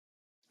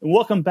And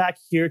welcome back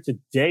here to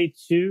day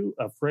two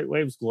of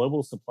FreightWaves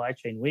Global Supply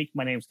Chain Week.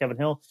 My name is Kevin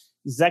Hill,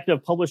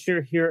 executive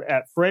publisher here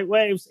at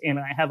FreightWaves, and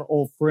I have an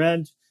old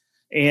friend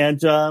and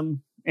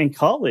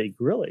colleague,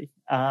 really,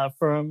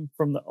 from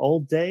the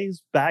old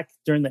days back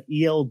during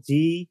the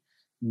ELD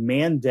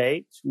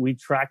mandate. We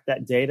tracked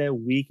that data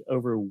week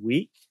over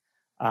week.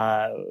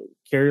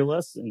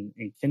 Carrierless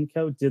and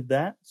Kinco did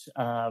that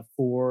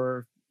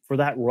for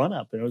that run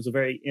up, and it was a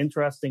very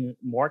interesting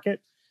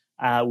market.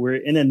 We're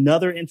in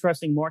another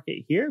interesting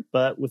market here,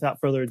 but without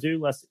further ado,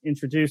 let's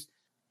introduce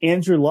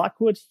Andrew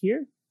Lockwood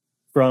here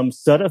from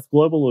Sudduth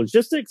Global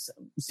Logistics,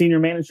 Senior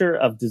Manager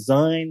of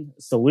Design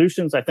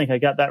Solutions. I think I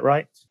got that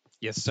right.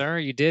 Yes, sir.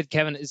 You did,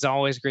 Kevin. It's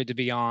always great to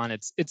be on.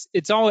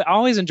 It's always, I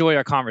always enjoy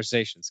our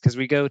conversations because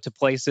we go to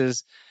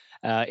places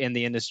in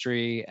the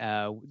industry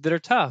that are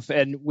tough,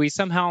 and we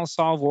somehow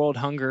solve world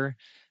hunger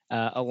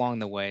along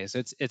the way.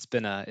 So it's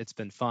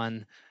been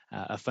fun,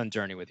 a fun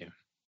journey with you.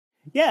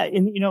 Yeah,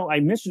 and I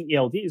mentioned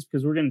ELDs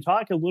because we're going to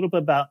talk a little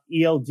bit about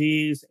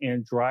ELDs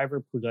and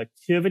driver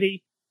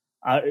productivity.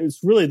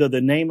 It's really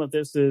the name of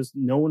this is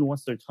no one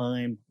wants their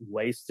time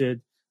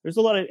wasted. There's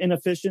a lot of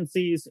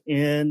inefficiencies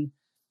in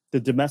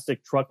the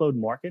domestic truckload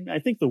market. I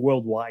think the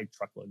worldwide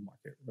truckload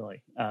market,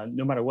 really,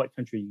 no matter what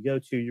country you go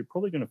to, you're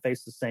probably going to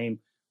face the same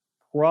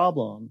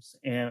problems.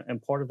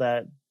 And part of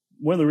that,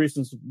 one of the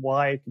reasons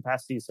why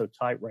capacity is so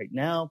tight right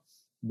now,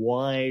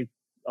 why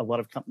a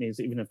lot of companies,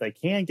 even if they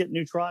can get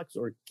new trucks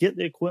or get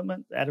the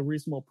equipment at a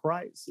reasonable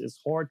price, it's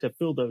hard to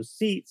fill those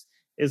seats,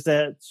 is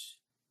that,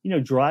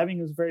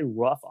 driving is a very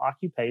rough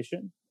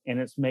occupation, and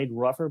it's made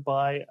rougher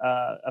by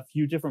a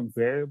few different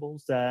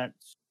variables that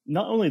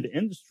not only the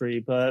industry,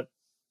 but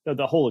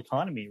the whole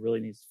economy really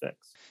needs to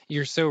fix.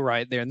 You're so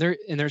right there. And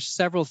there's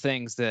several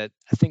things that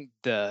I think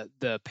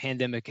the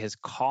pandemic has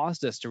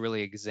caused us to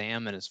really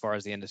examine as far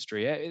as the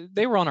industry.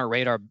 They were on our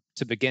radar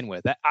to begin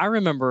with. I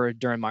remember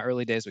during my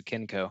early days with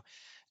Kinco,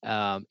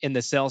 in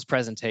the sales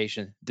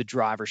presentation, the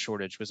driver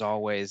shortage was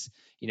always,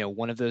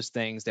 one of those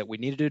things that we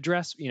needed to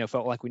address,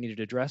 felt like we needed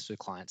to address with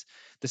clients.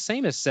 The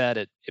same is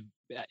said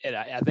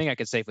I think I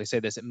could safely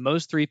say this, at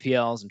most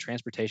 3PLs and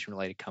transportation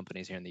related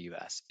companies here in the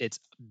US. It's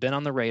been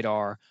on the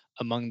radar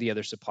among the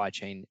other supply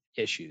chain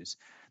issues.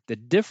 The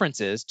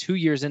difference is 2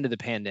 years into the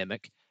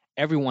pandemic,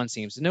 everyone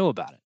seems to know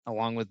about it,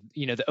 along with,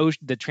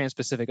 the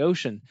Trans-Pacific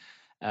Ocean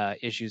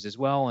issues as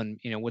well, and,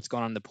 what's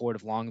going on in the port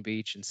of Long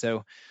Beach. And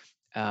so,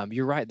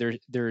 you're right.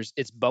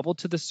 It's bubbled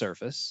to the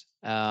surface,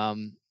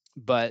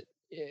 but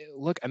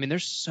look, I mean,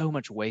 there's so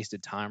much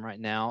wasted time right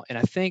now, and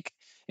I think,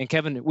 and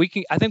Kevin,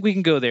 I think we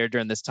can go there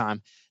during this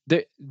time.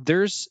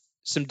 There's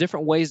some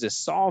different ways to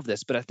solve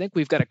this, but I think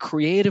we've got to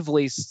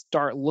creatively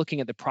start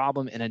looking at the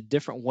problem in a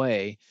different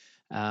way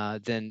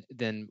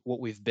than what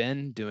we've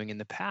been doing in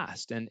the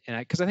past, and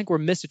because I think we're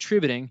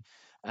misattributing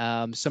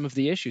some of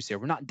the issues here.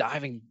 We're not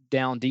diving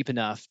down deep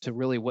enough to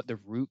really what the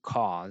root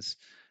cause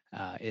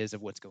is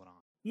of what's going on.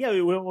 Yeah,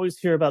 we always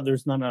hear about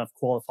there's not enough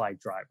qualified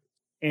drivers.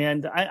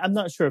 And I'm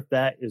not sure if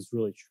that is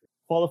really true.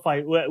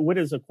 Qualified, what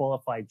does a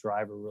qualified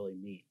driver really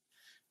mean?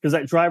 Because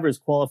that driver is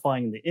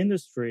qualifying the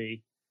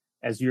industry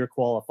as you're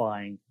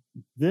qualifying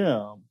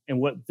them. And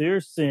what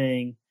they're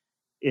seeing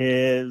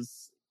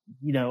is,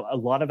 a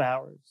lot of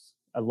hours,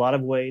 a lot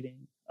of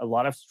waiting, a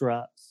lot of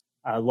stress,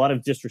 a lot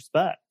of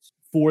disrespect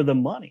for the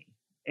money.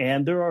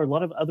 And there are a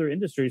lot of other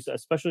industries,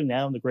 especially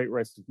now in the Great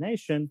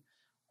Resignation,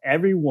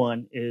 every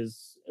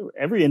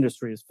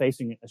industry is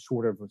facing a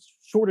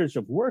shortage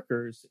of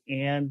workers.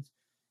 And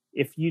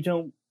if you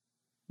don't,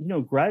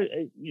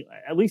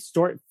 at least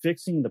start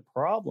fixing the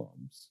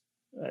problems,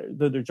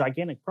 they're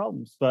gigantic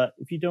problems. But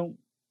if you don't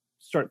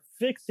start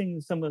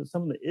fixing some of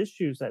the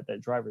issues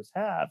that drivers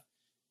have,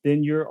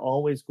 then you're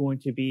always going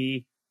to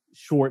be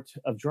short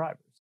of drivers.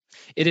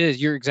 It is.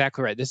 You're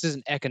exactly right. This is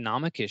an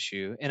economic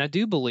issue. And I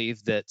do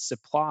believe that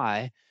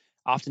supply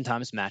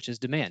oftentimes matches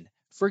demand.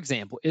 For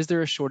example, is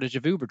there a shortage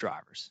of Uber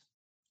drivers?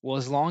 Well,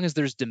 as long as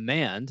there's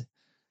demand,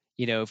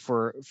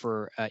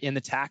 for in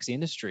the taxi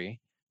industry,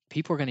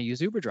 people are going to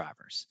use Uber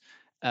drivers.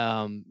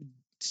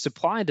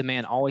 Supply and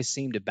demand always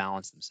seem to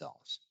balance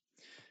themselves.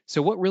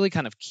 So what really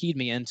kind of keyed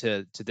me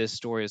into this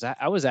story is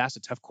I was asked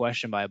a tough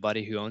question by a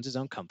buddy who owns his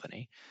own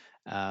company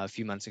a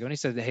few months ago, and he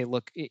said, "Hey,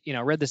 look,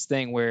 I read this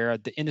thing where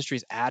the industry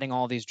is adding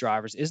all these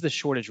drivers. Is the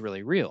shortage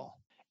really real?"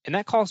 And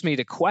that caused me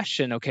to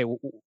question, okay,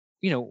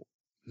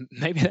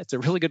 maybe that's a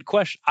really good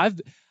question.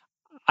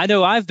 I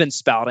know I've been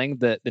spouting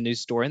the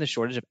news story and the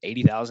shortage of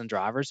 80,000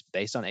 drivers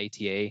based on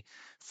ATA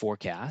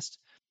forecast,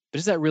 but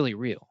is that really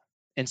real?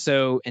 And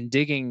so, in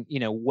digging,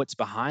 what's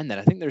behind that,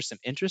 I think there's some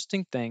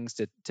interesting things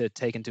to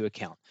take into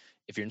account.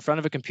 If you're in front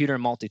of a computer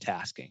and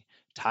multitasking,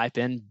 type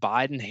in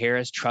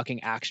Biden-Harris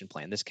trucking action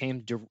plan. This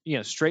came,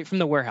 straight from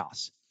the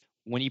warehouse.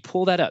 When you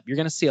pull that up, you're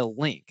going to see a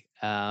link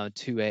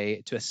to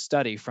a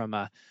study from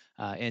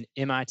an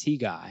MIT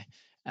guy.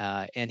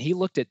 And he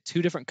looked at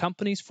 2 different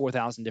companies,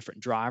 4,000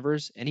 different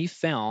drivers, and he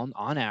found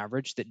on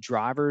average that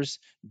drivers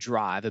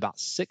drive about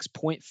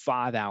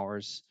 6.5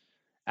 hours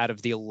out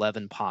of the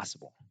 11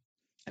 possible.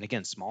 And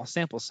again, small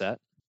sample set,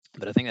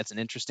 but I think that's an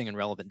interesting and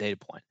relevant data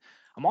point.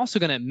 I'm I'm also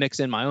going to mix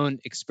in my own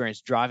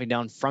experience driving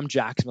down from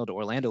Jacksonville to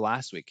Orlando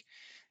last week.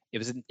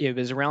 It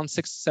was around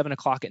 6, 7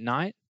 o'clock at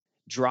night.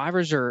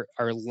 Drivers are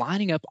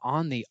lining up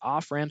on the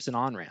off ramps and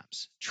on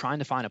ramps, trying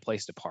to find a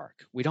place to park.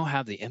 We don't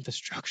have the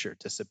infrastructure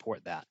to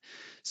support that.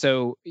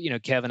 So,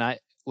 Kevin,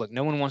 look,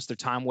 no one wants their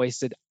time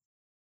wasted.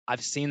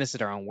 I've seen this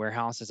at our own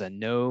warehouses. I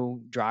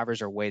know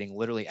drivers are waiting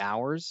literally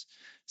hours,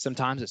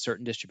 sometimes at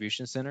certain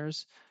distribution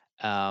centers.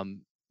 That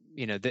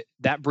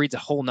breeds a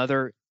whole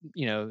nother,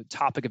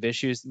 topic of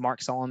issues.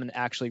 Mark Solomon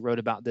actually wrote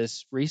about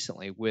this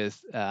recently with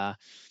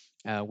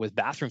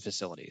bathroom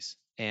facilities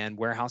and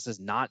warehouses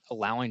not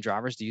allowing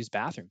drivers to use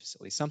bathroom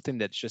facilities, something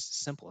that's just as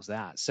simple as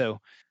that. So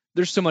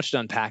there's so much to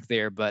unpack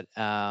there, but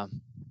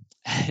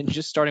and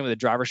just starting with the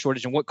driver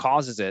shortage and what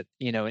causes it,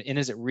 and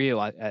is it real?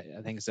 I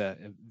think it's a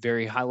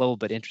very high level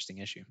but interesting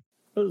issue.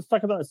 Let's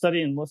talk about the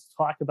study, and let's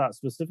talk about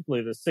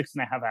specifically the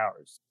 6.5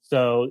 hours.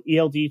 So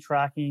ELD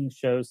tracking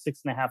shows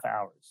 6.5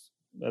 hours.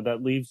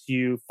 That leaves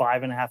you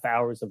 5.5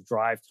 hours of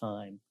drive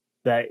time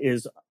that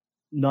is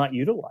not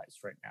utilized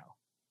right now.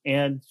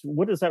 And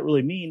what does that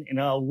really mean? And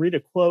I'll read a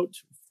quote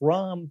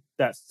from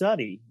that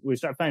study,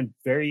 which I find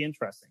very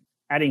interesting.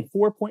 Adding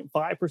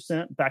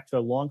 4.5% back to a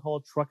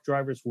long-haul truck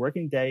driver's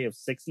working day of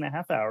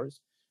 6.5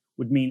 hours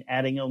would mean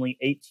adding only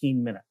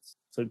 18 minutes.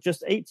 So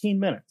just 18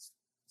 minutes.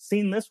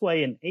 Seen this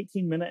way, an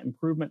 18-minute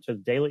improvement to the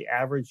daily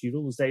average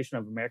utilization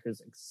of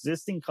America's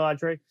existing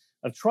cadre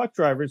of truck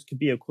drivers could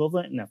be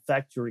equivalent in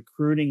effect to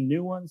recruiting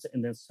new ones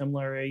and then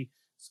similarly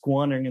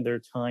squandering their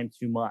time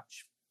too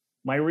much.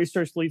 My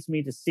research leads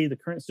me to see the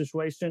current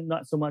situation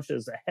not so much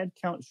as a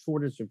headcount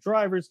shortage of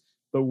drivers,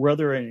 but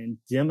rather an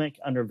endemic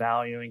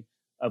undervaluing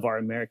of our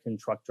American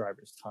truck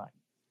drivers' time.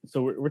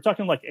 So we're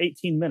talking like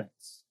 18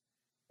 minutes.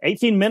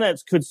 18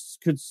 minutes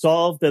could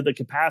solve the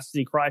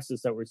capacity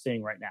crisis that we're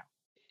seeing right now.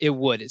 It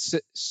would. It's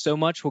so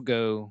much will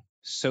go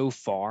so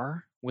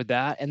far with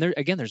that, and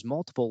there's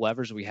multiple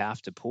levers we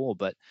have to pull.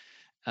 But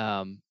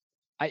I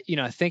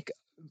think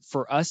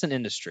for us in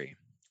industry,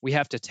 we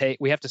have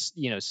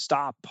to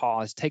stop,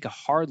 pause, take a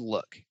hard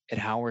look at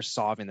how we're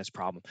solving this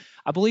problem.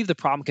 I believe the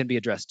problem can be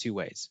addressed two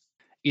ways.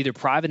 Either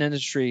private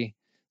industry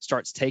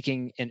starts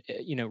taking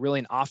really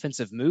an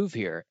offensive move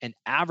here and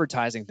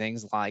advertising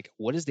things like,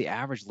 what is the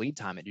average lead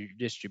time at your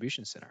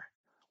distribution center?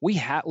 We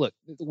have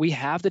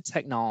the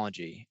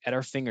technology at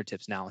our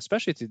fingertips now,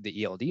 especially through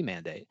the ELD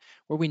mandate,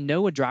 where we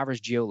know a driver's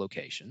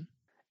geolocation.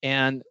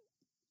 And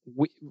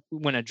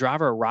when a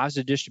driver arrives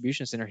at a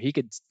distribution center, he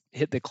could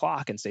hit the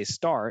clock and say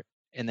start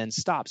and then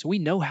stop. So we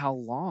know how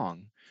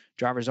long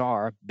drivers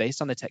are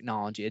based on the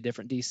technology at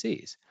different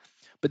DCs.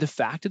 But the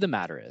fact of the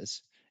matter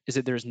is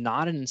that there's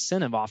not an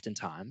incentive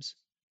oftentimes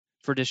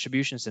for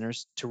distribution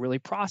centers to really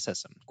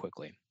process them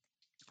quickly,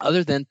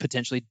 other than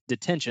potentially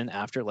detention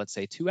after, let's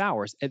say, 2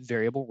 hours at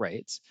variable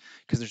rates,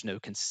 because there's no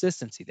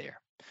consistency there.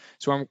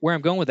 So where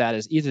I'm going with that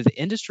is either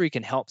the industry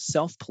can help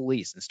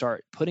self-police and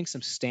start putting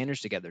some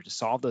standards together to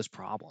solve those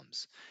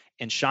problems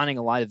and shining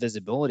a light of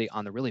visibility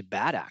on the really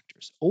bad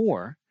actors,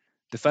 or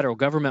the federal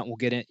government will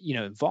get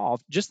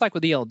involved, just like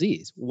with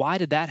ELDs. Why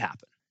did that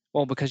happen?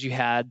 Well, because you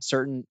had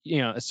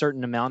a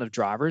certain amount of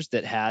drivers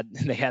that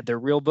had their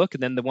real book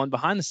and then the one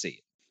behind the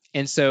seat.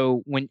 And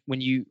so when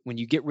you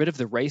get rid of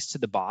the race to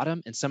the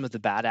bottom and some of the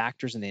bad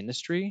actors in the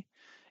industry,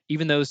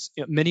 even those,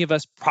 many of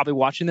us probably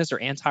watching this are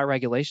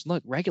anti-regulation.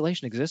 Look,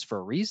 regulation exists for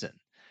a reason.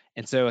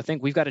 And so I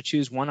think we've got to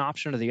choose one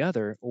option or the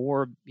other,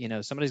 or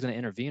somebody's going to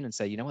intervene and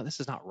say, you know what,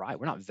 this is not right.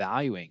 We're not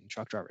valuing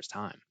truck drivers'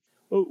 time.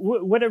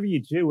 Whatever you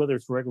do, whether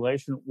it's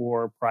regulation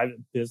or private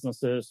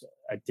businesses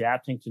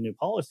adapting to new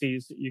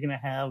policies, you're going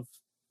to have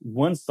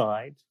one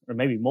side or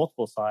maybe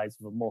multiple sides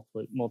of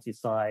a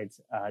multi-side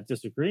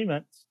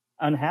disagreement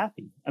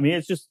unhappy. I mean,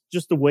 it's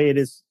just the way it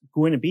is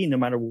going to be no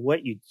matter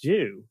what you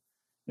do.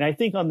 And I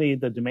think on the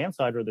demand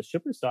side or the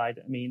shipper side,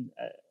 I mean,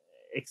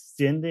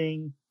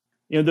 extending,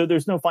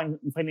 there's no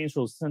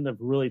financial incentive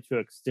really to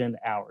extend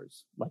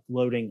hours, like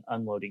loading,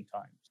 unloading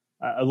times.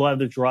 A lot of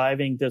the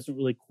driving doesn't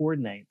really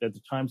coordinate, that the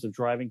times of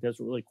driving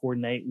doesn't really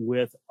coordinate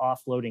with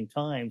offloading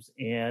times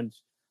and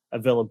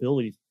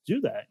availability to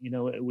do that.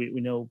 We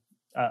know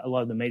a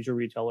lot of the major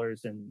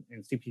retailers and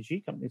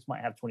CPG companies might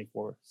have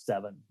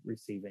 24/7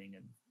 receiving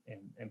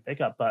and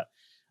pickup, but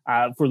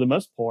for the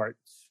most part,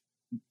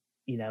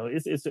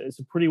 it's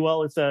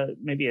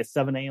maybe a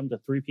 7 a.m. to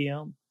 3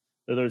 p.m.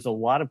 So there's a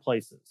lot of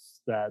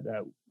places that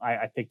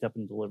I picked up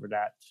and delivered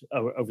at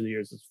over the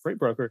years as a freight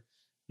broker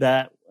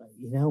that,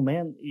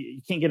 man,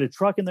 you can't get a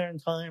truck in there in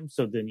time.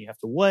 So then you have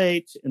to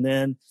wait, and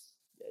then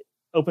it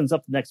opens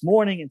up the next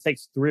morning. It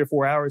takes 3 or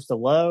 4 hours to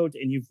load,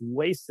 and you've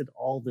wasted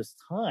all this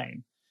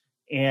time.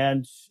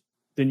 And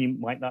then you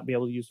might not be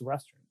able to use the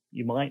restroom.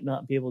 You might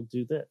not be able to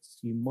do this.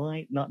 You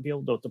might not be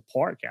able to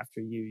park after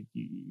you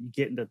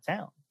get into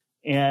town.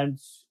 And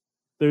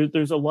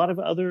there's a lot of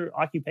other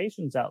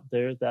occupations out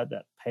there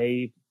that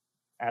pay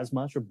as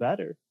much or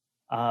better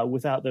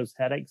without those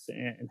headaches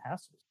and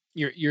hassles.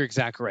 You're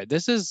exactly right.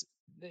 This is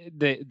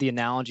the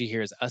analogy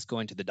here is us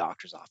going to the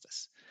doctor's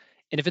office.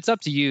 And if it's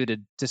up to you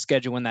to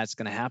schedule when that's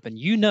going to happen,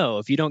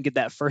 if you don't get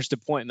that first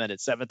appointment at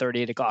 7:30,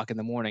 8 o'clock in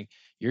the morning,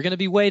 you're going to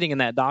be waiting in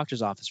that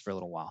doctor's office for a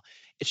little while.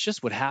 It's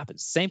just what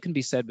happens. Same can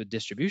be said with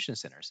distribution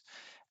centers.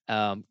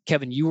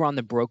 Kevin, you were on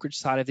the brokerage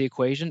side of the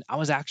equation. I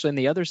was actually in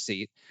the other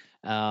seat,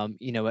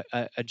 a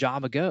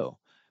job ago.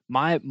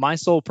 My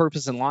sole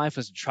purpose in life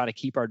was to try to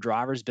keep our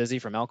drivers busy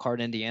from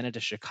Elkhart, Indiana to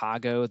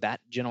Chicago,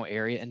 that general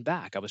area and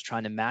back. I was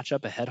trying to match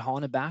up a head haul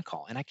and a back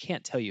haul. And I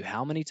can't tell you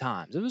how many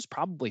times, it was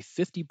probably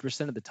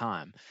 50% of the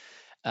time,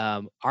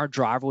 our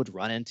driver would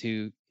run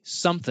into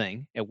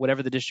something at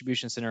whatever the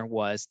distribution center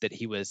was that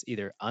he was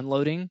either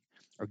unloading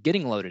or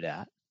getting loaded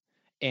at.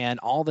 And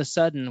all of a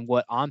sudden,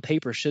 what on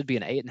paper should be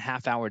an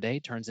 8.5 hour day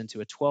turns into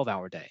a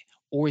 12-hour day,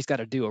 or he's got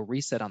to do a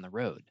reset on the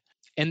road.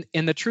 And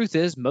the truth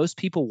is, most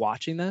people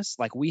watching this,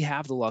 like, we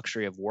have the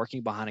luxury of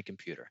working behind a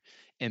computer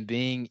and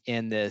being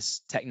in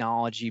this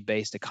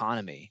technology-based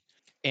economy.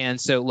 And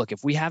so, look,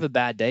 if we have a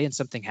bad day and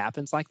something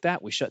happens like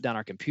that, we shut down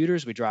our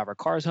computers, we drive our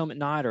cars home at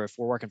night, or if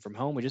we're working from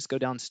home, we just go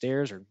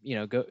downstairs or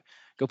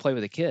go play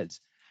with the kids.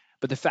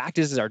 But the fact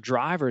is our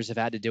drivers have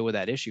had to deal with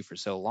that issue for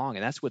so long,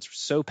 and that's what's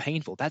so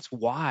painful. That's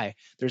why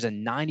there's a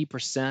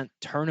 90%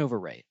 turnover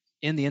rate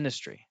in the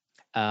industry.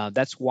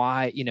 That's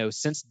why,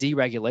 since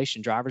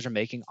deregulation, drivers are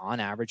making on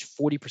average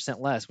 40%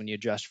 less when you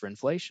adjust for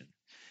inflation.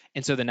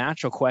 And so the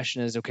natural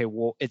question is, okay,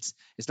 well, it's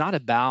not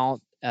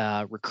about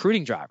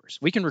recruiting drivers.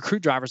 We can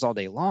recruit drivers all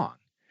day long,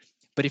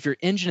 but if your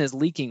engine is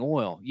leaking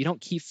oil, you don't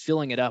keep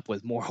filling it up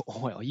with more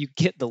oil. You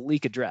get the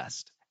leak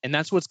addressed, and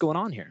that's what's going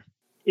on here.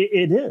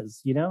 It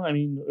is, I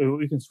mean,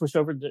 we can switch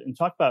over and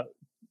talk about,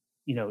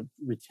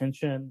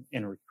 retention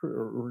and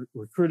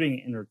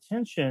recruiting and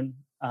retention.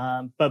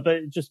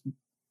 But just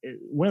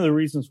one of the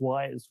reasons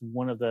why is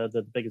one of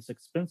the biggest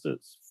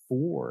expenses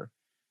for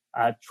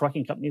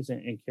trucking companies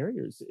and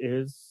carriers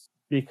is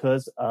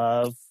because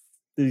of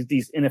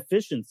these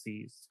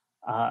inefficiencies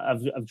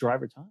of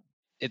driver time.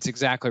 It's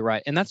exactly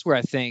right. And that's where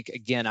I think,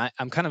 again,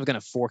 I'm kind of going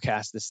to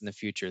forecast this in the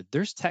future.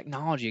 There's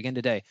technology again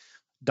today.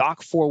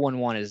 Dock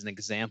 411 is an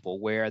example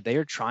where they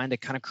are trying to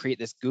kind of create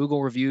this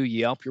Google review,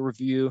 Yelp your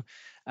review,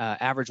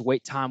 average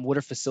wait time, what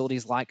are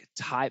facilities like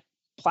type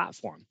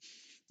platform.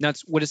 Now,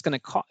 it's what it's going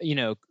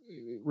to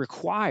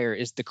require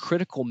is the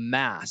critical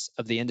mass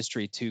of the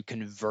industry to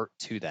convert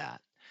to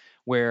that,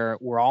 where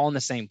we're all in the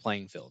same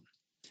playing field.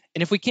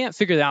 And if we can't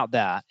figure out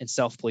that and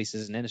self-police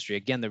as an industry,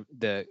 again,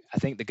 I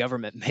think the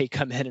government may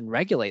come in and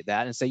regulate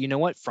that and say, you know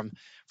what, from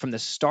the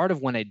start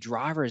of when a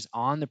driver is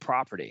on the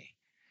property,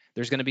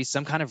 there's going to be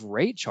some kind of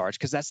rate charge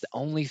because that's the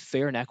only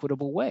fair and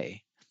equitable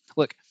way.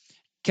 Look,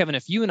 Kevin,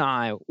 if you and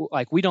I,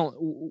 like, we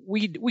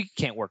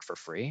can't work for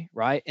free,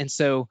 right? And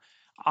so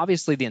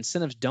obviously the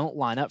incentives don't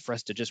line up for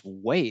us to just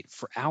wait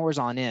for hours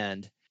on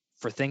end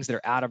for things that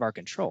are out of our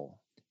control.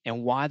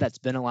 And why that's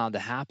been allowed to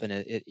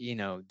happen,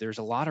 there's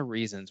a lot of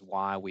reasons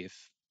why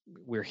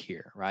we're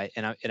here, right?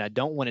 And I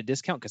don't want to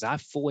discount, because I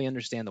fully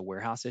understand the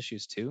warehouse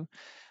issues too.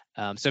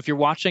 So if you're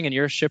watching and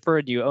you're a shipper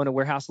and you own a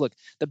warehouse, look,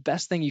 the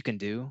best thing you can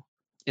do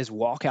is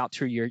walk out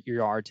to your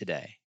yard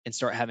today and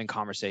start having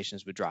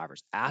conversations with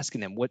drivers,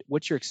 asking them,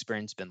 what's your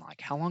experience been like?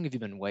 How long have you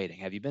been waiting?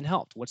 Have you been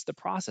helped? What's the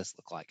process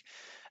look like?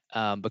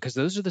 Because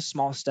those are the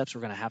small steps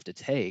we're going to have to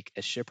take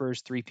as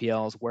shippers,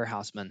 3PLs,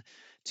 warehousemen,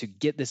 to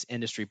get this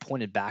industry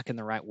pointed back in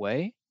the right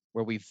way,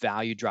 where we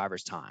value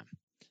drivers' time.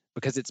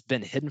 Because it's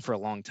been hidden for a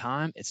long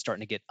time, it's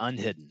starting to get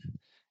unhidden.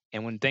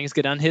 And when things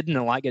get unhidden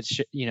and light gets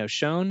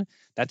shown,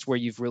 that's where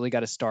you've really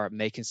got to start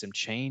making some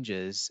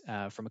changes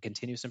from a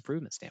continuous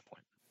improvement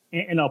standpoint.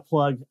 And I'll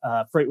plug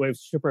FreightWaves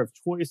Shipper of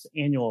Choice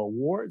annual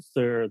awards.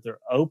 They're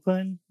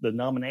open. The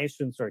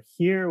nominations are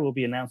here. We'll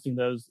be announcing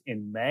those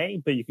in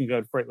May, but you can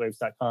go to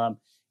freightwaves.com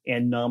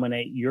and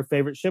nominate your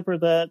favorite shipper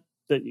that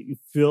you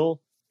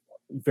feel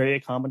very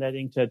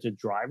accommodating to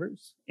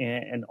drivers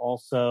and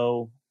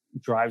also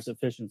drives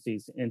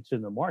efficiencies into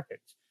the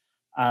market.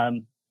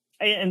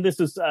 And this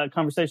is a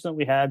conversation that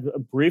we had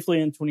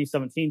briefly in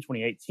 2017,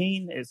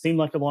 2018. It seemed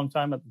like a long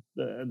time at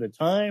the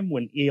time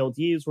when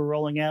ELDs were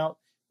rolling out.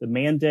 The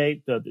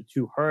mandate, the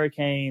two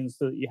hurricanes,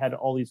 so you had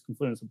all these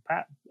confluence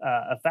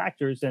of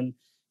factors, and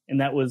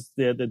that was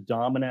the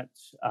dominant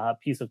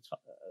piece of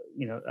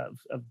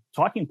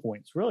talking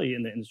points really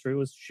in the industry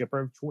was shipper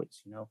of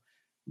choice.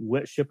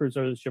 What shippers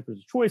are the shippers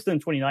of choice? Then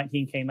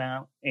 2019 came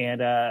out, and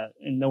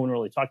no one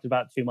really talked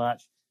about it too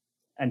much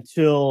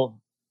until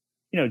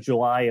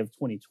July of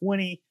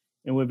 2020,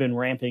 and we've been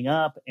ramping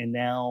up, and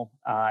now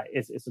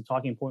it's a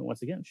talking point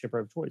once again. Shipper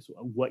of choice.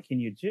 What can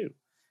you do?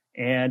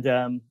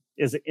 And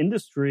as an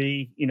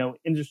industry,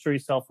 industry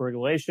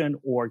self-regulation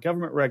or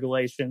government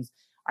regulations,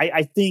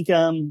 I think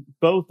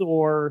both,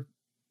 or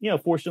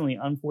fortunately,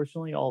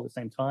 unfortunately, all at the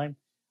same time,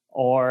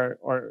 are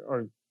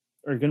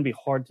going to be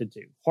hard to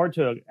do, hard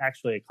to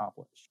actually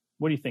accomplish.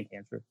 What do you think,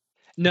 Andrew?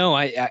 No,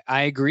 I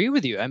agree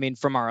with you. I mean,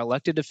 from our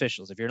elected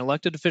officials, if you're an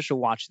elected official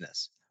watching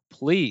this,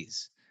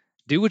 please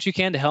do what you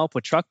can to help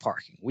with truck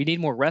parking. We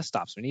need more rest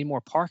stops. We need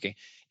more parking.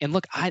 And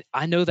look,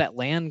 I know that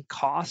land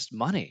costs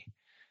money.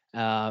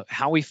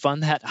 How we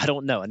fund that, I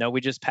don't know. I know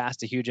we just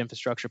passed a huge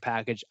infrastructure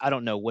package. I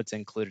don't know what's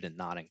included and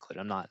not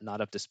included. I'm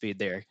not up to speed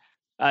there.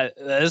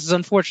 This is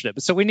unfortunate,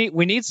 but so we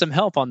need some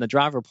help on the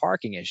driver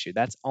parking issue.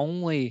 That's not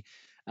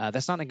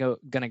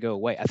going to go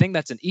away. I think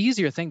that's an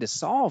easier thing to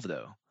solve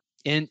though.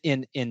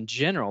 In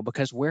general,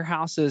 because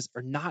warehouses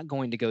are not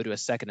going to go to a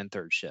second and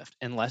third shift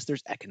unless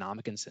there's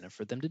economic incentive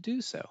for them to do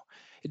so.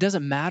 It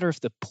doesn't matter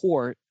if the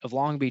port of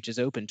Long Beach is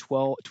open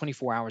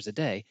 24 hours a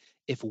day.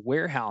 If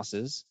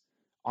warehouses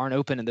aren't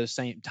open in those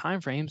same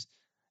timeframes,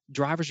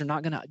 drivers are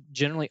not going to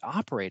generally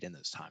operate in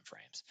those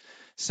timeframes.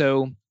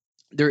 So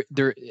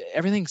they're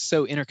everything's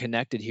so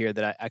interconnected here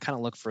that I kind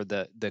of look for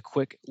the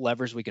quick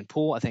levers we can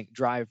pull. I think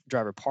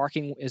driver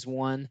parking is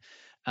one.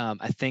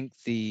 I think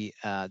the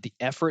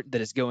effort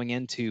that is going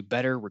into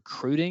better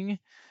recruiting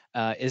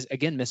is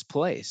again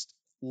misplaced.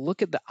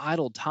 Look at the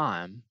idle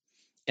time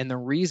and the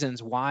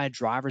reasons why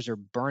drivers are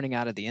burning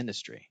out of the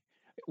industry.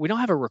 We don't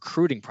have a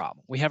recruiting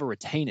problem. We have a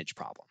retainage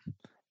problem.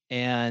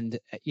 And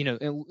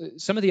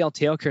some of the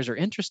LTL carriers are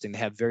interesting. They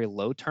have very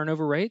low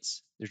turnover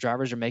rates. Their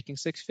drivers are making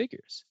six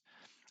figures.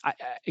 I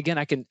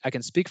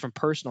can speak from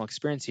personal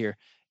experience here.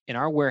 In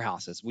our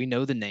warehouses, we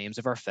know the names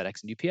of our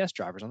FedEx and UPS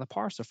drivers on the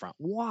parcel front.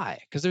 Why?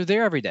 Because they're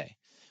there every day.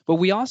 But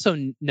we also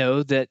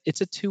know that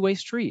it's a two-way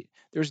street.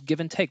 There's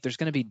give and take. There's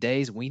going to be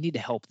days we need to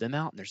help them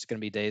out, and there's going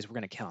to be days we're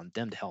going to count on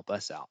them to help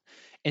us out.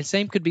 And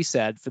same could be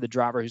said for the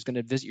driver who's going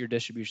to visit your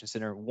distribution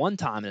center one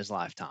time in his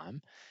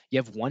lifetime. You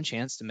have one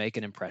chance to make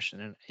an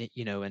impression,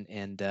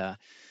 and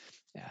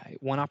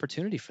one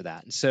opportunity for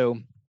that. And so,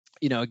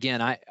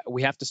 again,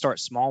 we have to start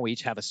small. We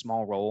each have a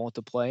small role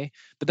to play,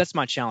 but that's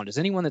my challenge. Is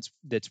anyone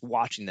that's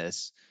watching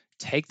this,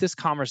 take this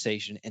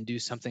conversation and do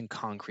something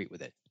concrete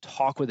with it.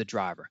 Talk with a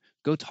driver.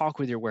 Go talk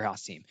with your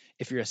warehouse team.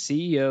 If you're a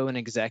CEO and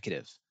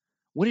executive,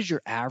 what is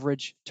your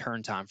average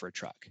turn time for a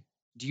truck?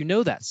 Do you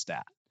know that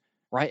stat?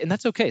 Right? And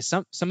that's okay.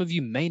 Some of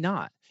you may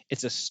not.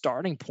 It's a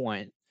starting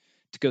point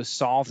to go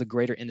solve the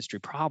greater industry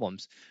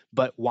problems.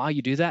 But while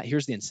you do that,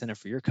 here's the incentive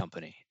for your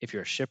company. If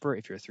you're a shipper,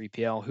 if you're a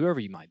 3PL, whoever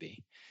you might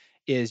be,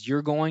 is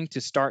you're going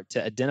to start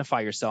to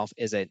identify yourself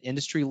as an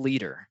industry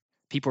leader.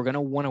 People are going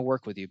to want to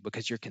work with you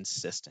because you're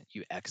consistent,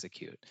 you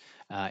execute.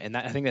 And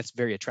I think that's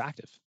very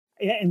attractive.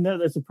 Yeah, and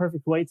that's a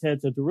perfect way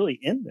to really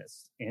end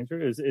this,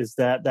 Andrew, is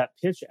that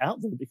pitch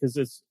out there, because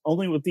it's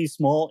only with these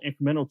small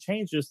incremental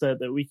changes that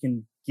we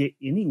can get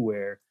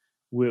anywhere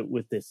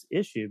with this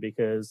issue,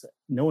 because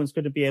no one's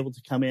going to be able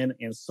to come in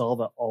and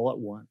solve it all at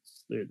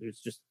once. There's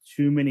just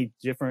too many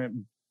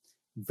different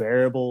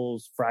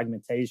variables,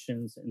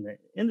 fragmentations in the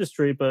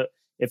industry. But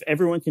if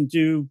everyone can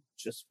do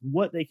just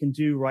what they can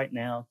do right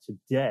now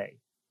today,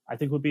 I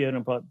think we'll be in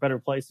a better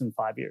place in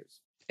 5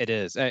 years. It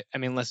is. I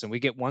mean, listen, we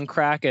get one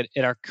crack at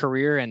our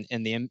career and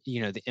the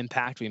the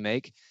impact we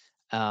make.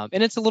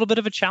 And it's a little bit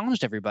of a challenge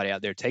to everybody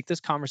out there. Take this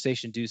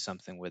conversation, do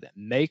something with it.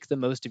 Make the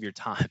most of your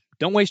time.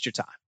 Don't waste your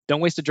time.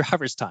 Don't waste a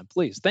driver's time.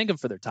 Please thank them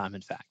for their time,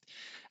 in fact.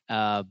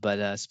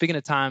 But speaking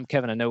of time,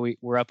 Kevin, I know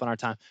we're up on our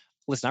time.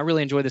 Listen, I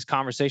really enjoyed this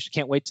conversation.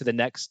 Can't wait to the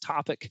next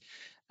topic.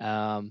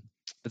 But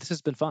this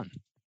has been fun.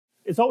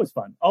 It's always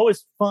fun.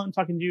 Always fun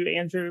talking to you,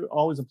 Andrew.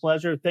 Always a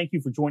pleasure. Thank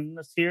you for joining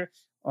us here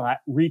at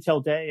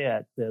Retail Day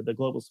at the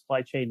Global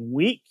Supply Chain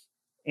Week.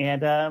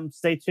 And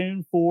stay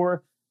tuned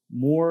for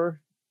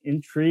more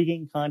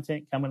intriguing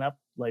content coming up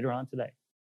later on today.